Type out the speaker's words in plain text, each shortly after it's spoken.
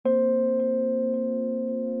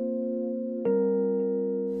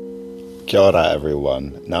Kia ora,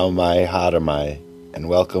 everyone. Nau mai, haere mai, and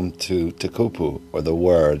welcome to Kupu, or The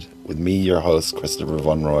Word, with me, your host, Christopher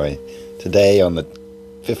Von Roy. Today, on the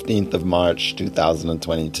 15th of March,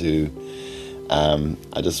 2022,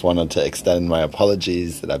 I just wanted to extend my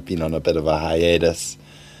apologies that I've been on a bit of a hiatus.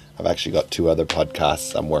 I've actually got 2 other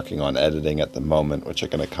podcasts I'm working on editing at the moment, which are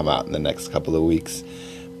going to come out in the next couple of weeks.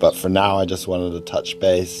 But for now, I just wanted to touch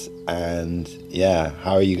base, and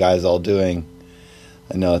how are you guys all doing?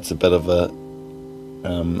 I know it's a bit of a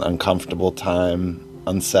uncomfortable time,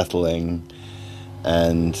 unsettling,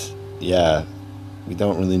 and we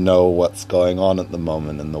don't really know what's going on at the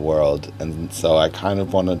moment in the world. And so I kind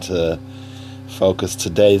of wanted to focus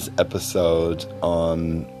today's episode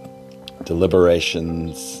on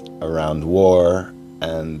deliberations around war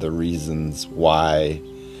and the reasons why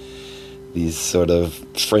these sort of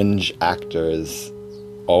fringe actors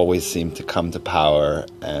always seem to come to power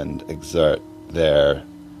and exert their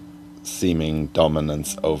seeming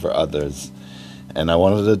dominance over others. And I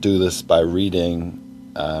wanted to do this by reading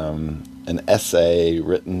an essay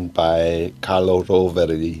written by Carlo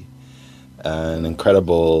Roveri, an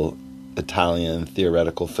incredible Italian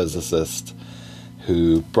theoretical physicist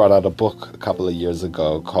who brought out a book a couple of years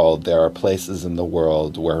ago called "There Are Places in the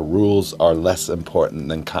World Where Rules Are Less Important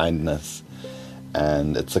Than Kindness."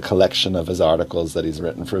 And it's a collection of his articles that he's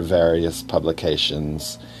written for various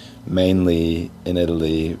publications, mainly in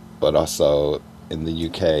Italy, but also in the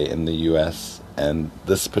UK, in the US. And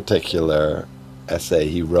this particular essay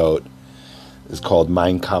he wrote is called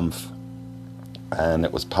Mein Kampf, and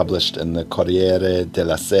it was published in the Corriere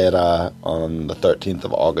della Sera on the 13th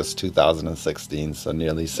of August 2016, so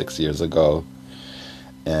nearly 6 years ago,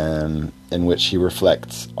 and in which he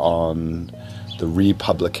reflects on the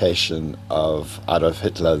republication of Adolf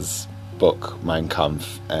Hitler's book Mein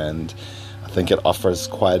Kampf. And I think it offers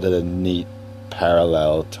quite a neat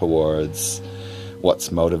parallel towards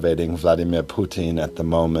what's motivating Vladimir Putin at the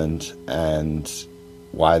moment and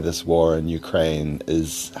why this war in Ukraine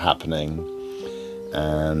is happening.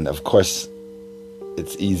 And of course,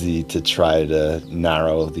 it's easy to try to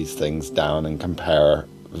narrow these things down and compare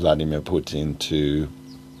Vladimir Putin to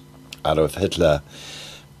Adolf Hitler.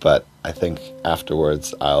 But I think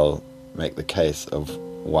afterwards I'll make the case of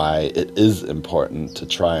why it is important to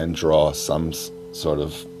try and draw some sort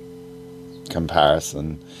of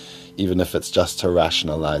comparison, even if it's just to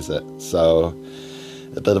rationalize it. So,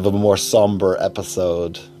 a bit of a more somber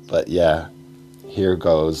episode, but here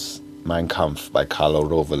goes Mein Kampf by Carlo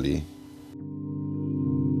Roveri.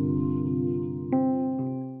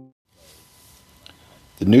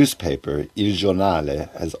 The newspaper Il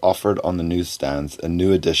Giornale has offered on the newsstands a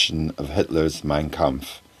new edition of Hitler's Mein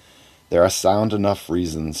Kampf. There are sound enough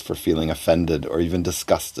reasons for feeling offended or even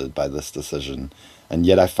disgusted by this decision, and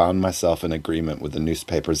yet I found myself in agreement with the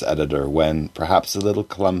newspaper's editor when, perhaps a little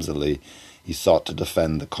clumsily, he sought to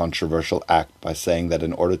defend the controversial act by saying that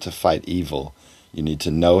in order to fight evil, you need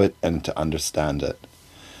to know it and to understand it.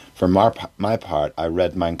 For my part, I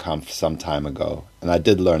read Mein Kampf some time ago, and I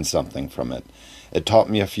did learn something from it. It taught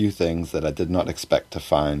me a few things that I did not expect to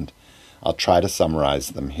find. I'll try to summarize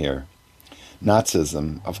them here.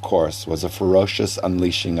 Nazism, of course, was a ferocious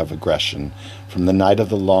unleashing of aggression. From the night of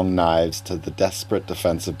the long knives to the desperate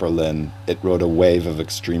defense of Berlin, it rode a wave of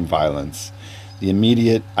extreme violence. The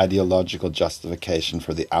immediate ideological justification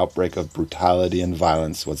for the outbreak of brutality and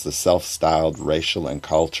violence was the self-styled racial and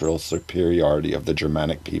cultural superiority of the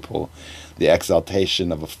Germanic people, the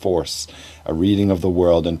exaltation of a force, a reading of the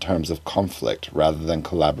world in terms of conflict rather than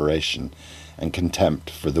collaboration, and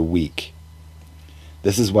contempt for the weak.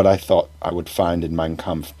 This is what I thought I would find in Mein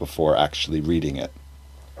Kampf before actually reading it.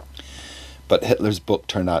 But Hitler's book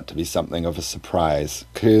turned out to be something of a surprise,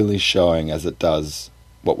 clearly showing, as it does,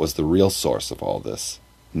 what was the real source of all this,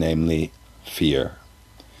 namely fear.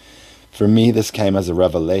 For me, this came as a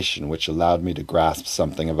revelation which allowed me to grasp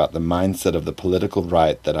something about the mindset of the political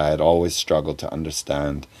right that I had always struggled to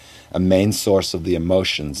understand. A main source of the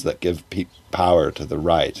emotions that give power to the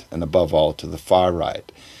right, and above all to the far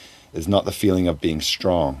right, is not the feeling of being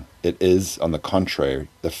strong. It is, on the contrary,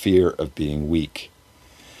 the fear of being weak.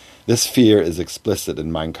 This fear is explicit in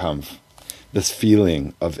Mein Kampf. This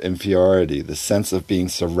feeling of inferiority, the sense of being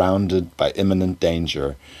surrounded by imminent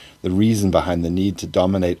danger, the reason behind the need to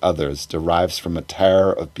dominate others derives from a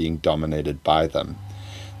terror of being dominated by them.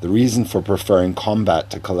 The reason for preferring combat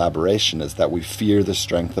to collaboration is that we fear the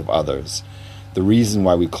strength of others. The reason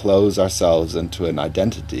why we close ourselves into an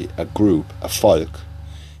identity, a group, a Volk,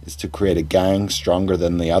 is to create a gang stronger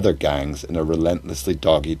than the other gangs in a relentlessly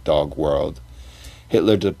dog-eat-dog world.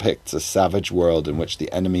 Hitler depicts a savage world in which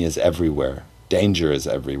the enemy is everywhere, Danger is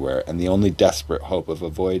everywhere, and the only desperate hope of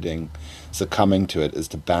avoiding succumbing to it is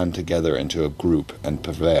to band together into a group and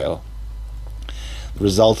prevail. The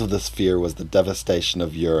result of this fear was the devastation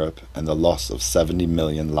of Europe and the loss of 70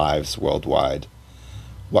 million lives worldwide.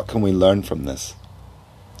 What can we learn from this?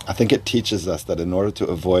 I think it teaches us that in order to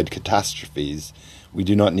avoid catastrophes, we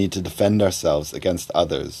do not need to defend ourselves against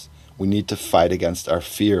others. We need to fight against our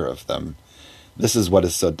fear of them. This is what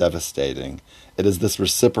is so devastating. It is this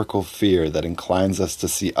reciprocal fear that inclines us to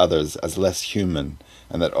see others as less human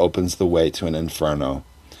and that opens the way to an inferno.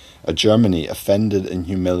 A Germany offended and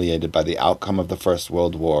humiliated by the outcome of the First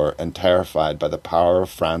World War and terrified by the power of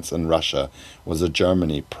France and Russia was a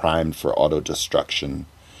Germany primed for autodestruction.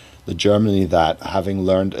 The Germany that, having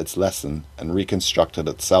learned its lesson and reconstructed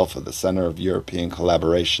itself at the center of European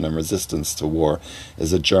collaboration and resistance to war,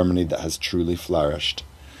 is a Germany that has truly flourished.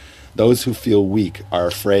 Those who feel weak are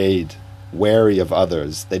afraid, wary of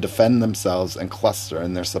others. They defend themselves and cluster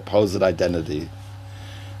in their supposed identity.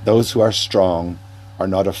 Those who are strong are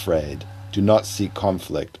not afraid, do not seek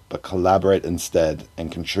conflict, but collaborate instead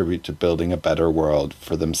and contribute to building a better world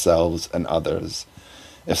for themselves and others.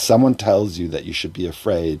 If someone tells you that you should be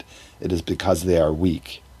afraid, it is because they are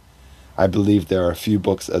weak. I believe there are few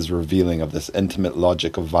books as revealing of this intimate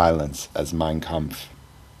logic of violence as Mein Kampf.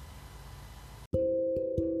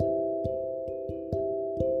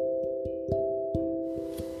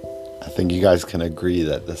 I think you guys can agree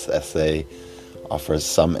that this essay offers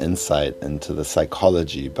some insight into the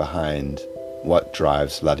psychology behind what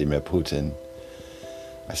drives Vladimir Putin.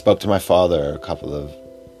 I spoke to my father a couple of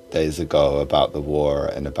days ago about the war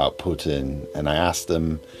and about Putin, and I asked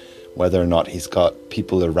him whether or not he's got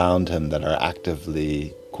people around him that are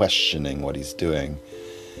actively questioning what he's doing.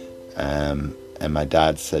 And my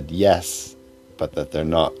dad said yes, but that they're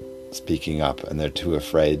not speaking up and they're too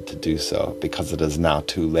afraid to do so because it is now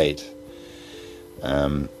too late.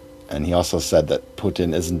 And he also said that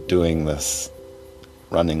Putin isn't doing this,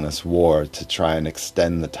 running this war to try and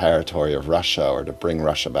extend the territory of Russia or to bring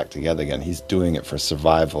Russia back together again. He's doing it for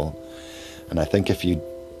survival. And I think if you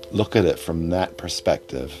look at it from that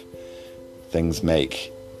perspective, things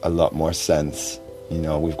make a lot more sense. You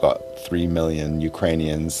know, we've got 3 million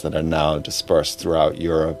Ukrainians that are now dispersed throughout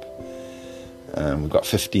Europe. We've got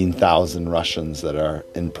 15,000 Russians that are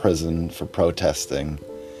in prison for protesting.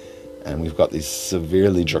 And we've got these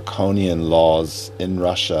severely draconian laws in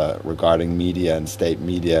Russia regarding media and state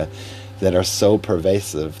media that are so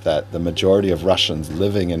pervasive that the majority of Russians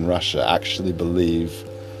living in Russia actually believe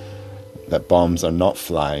that bombs are not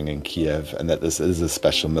flying in Kiev and that this is a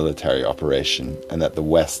special military operation and that the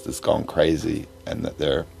West has gone crazy and that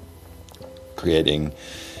they're creating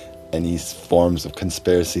any forms of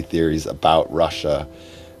conspiracy theories about Russia,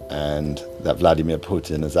 and that Vladimir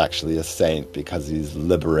Putin is actually a saint because he's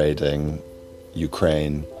liberating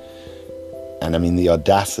Ukraine. And I mean, the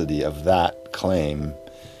audacity of that claim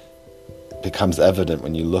becomes evident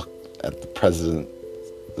when you look at the President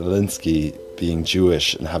Zelensky being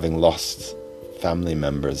Jewish and having lost family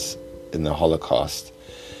members in the Holocaust.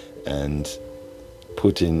 And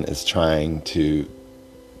Putin is trying to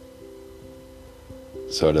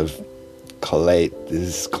sort of collate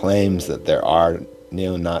these claims that there are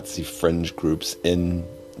neo-Nazi fringe groups in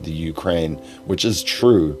the Ukraine, which is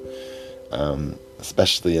true,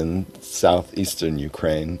 especially in southeastern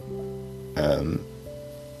Ukraine,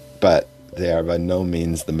 but they are by no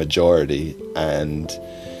means the majority. And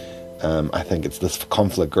I think it's this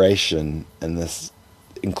conflagration and this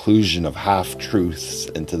inclusion of half-truths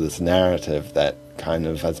into this narrative that kind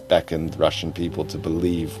of has beckoned Russian people to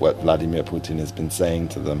believe what Vladimir Putin has been saying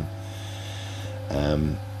to them.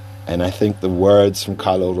 And I think the words from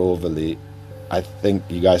Carlo Rovelli, I think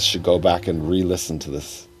you guys should go back and re-listen to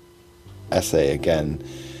this essay again.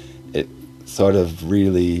 It sort of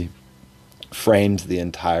really frames the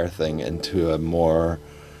entire thing into a more,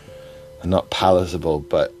 not palatable,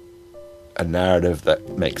 but a narrative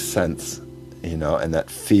that makes sense, you know, and that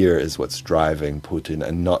fear is what's driving Putin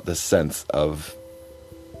and not the sense of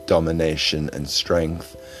domination and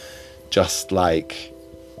strength, just like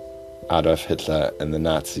Adolf Hitler and the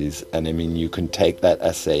Nazis. And I mean, you can take that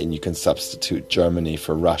essay and you can substitute Germany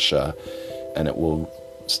for Russia and it will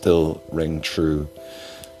still ring true.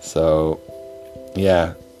 So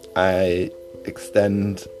yeah, I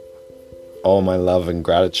extend all my love and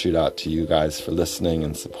gratitude out to you guys for listening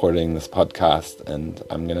and supporting this podcast, and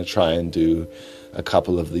I'm going to try and do a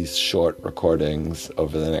couple of these short recordings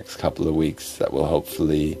over the next couple of weeks that will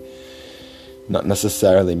hopefully not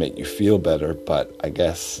necessarily make you feel better, but I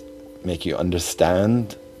guess make you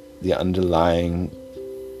understand the underlying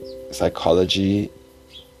psychology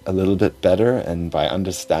a little bit better, and by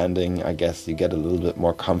understanding, I guess you get a little bit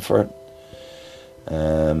more comfort.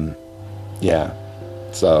 Yeah,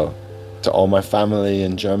 so to all my family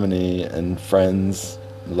in Germany and friends,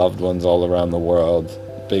 loved ones all around the world,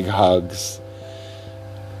 big hugs,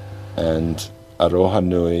 and aroha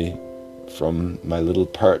nui from my little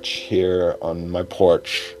perch here on my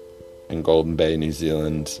porch in Golden Bay, New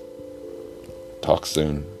Zealand. Talk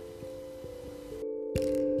soon.